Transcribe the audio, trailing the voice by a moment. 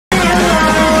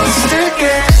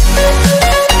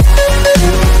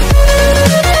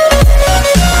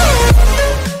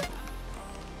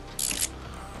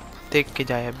देख के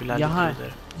जाए बिलाल। यहाँ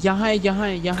उधर यहाँ है, यहाँ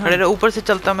है, यहाँ खड़े रहो, ऊपर से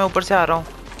चलता, मैं ऊपर से आ रहा हूँ।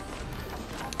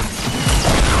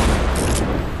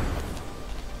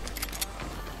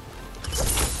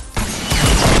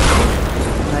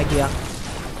 मैं गया।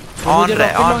 ऑन रहा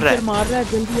है, ऑन रहा है। मार रहा है,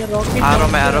 जल्दी रॉकेट। आ रहा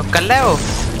हूँ मैं, आ रहा हूँ। कल है वो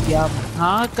क्या?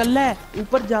 हाँ कल है,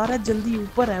 ऊपर जा रहा है, जल्दी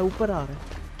ऊपर है, ऊपर आ रहा है।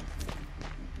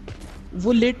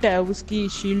 वो लेट है, उसकी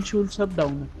शील्ड शूल्ड सब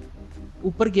डाउन है।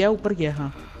 ऊपर गया, ऊपर गया।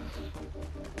 हाँ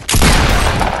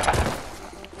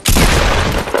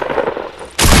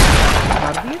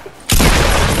मार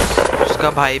दिया। उसका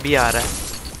भाई भी आ रहा है।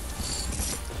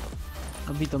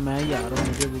 अभी तो मैं ही आ रहा हूँ,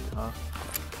 मुझे भी था।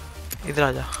 इधर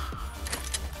आ जा।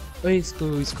 ओए इसको,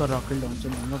 इसका रॉकेट लॉन्चर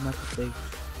लूंगा मैं खुद ही।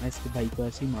 मैं इसके भाई को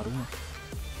ऐसे ही मारूंगा।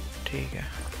 ठीक है,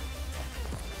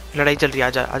 लड़ाई चल रही है,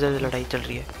 आजा आजा, लड़ाई चल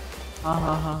रही है। हाँ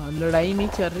हाँ हाँ, लड़ाई नहीं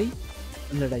चल रही,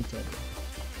 लड़ाई चल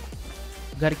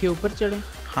रही। घर के ऊपर चढ़े।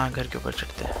 हाँ घर के ऊपर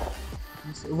चढ़ते हैं।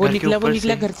 वो निकला, वो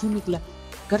निकला, घर से निकला।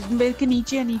 घर मेरे के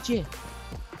नीचे है, नीचे।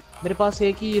 मेरे पास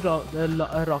एक ही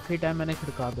रॉकेट है, मैंने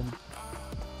खड़का देना।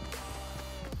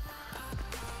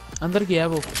 अंदर गया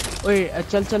वो। ओए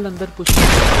चल चल अंदर कुछ।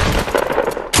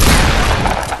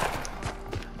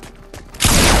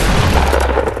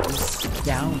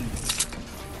 डाउन।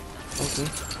 ओके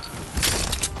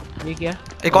ये क्या?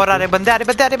 एक और आ रहे बंदे, आ रहे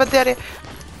बंदे, आ रहे बंदे, आ रहे।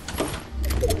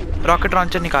 रॉकेट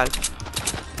लॉन्चर निकाल,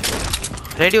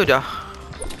 रेडी हो जा।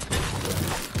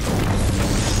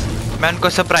 मैं उनको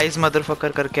सरप्राइज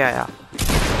मदरफकर करके आया।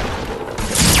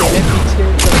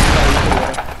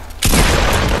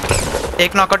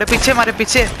 एक नॉकआउट है, पीछे हमारे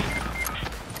पीछे।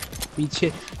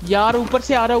 पीछे यार, ऊपर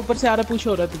से आ रहा, ऊपर से आ रहा, पुश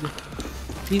हो रहा है तुझे।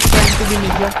 प्लीज टाइम तो भी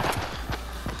मिल जा।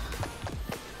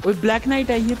 ओए ब्लैक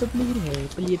नाइट आई है तो प्लीज है,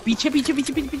 प्लीज। पीछे पीछे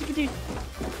पीछे पीछे पीछे पीछे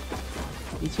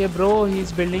पीछे ब्रो, ही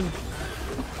इज बिल्डिंग।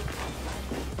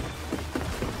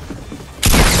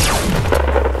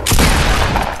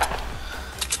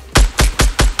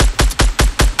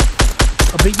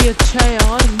 अबे ये अच्छा है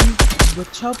यार, ये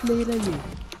अच्छा प्लेयर है ये।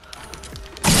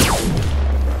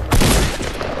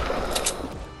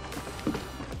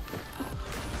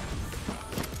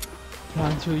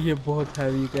 रांचो ये बहुत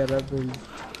हैवी कह रहा है।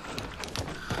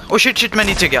 ओ शिट शिट, मैं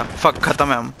नीचे गया। फक,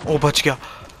 खत्म है हम। ओ बच गया।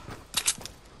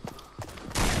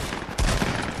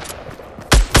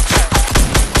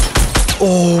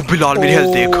 ओ बिलाल मेरी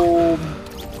हेल्थ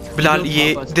देख। बिलाल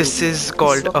ये this is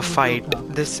called a fight,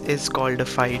 this is called a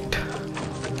fight.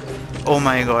 Oh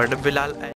my God Bilal.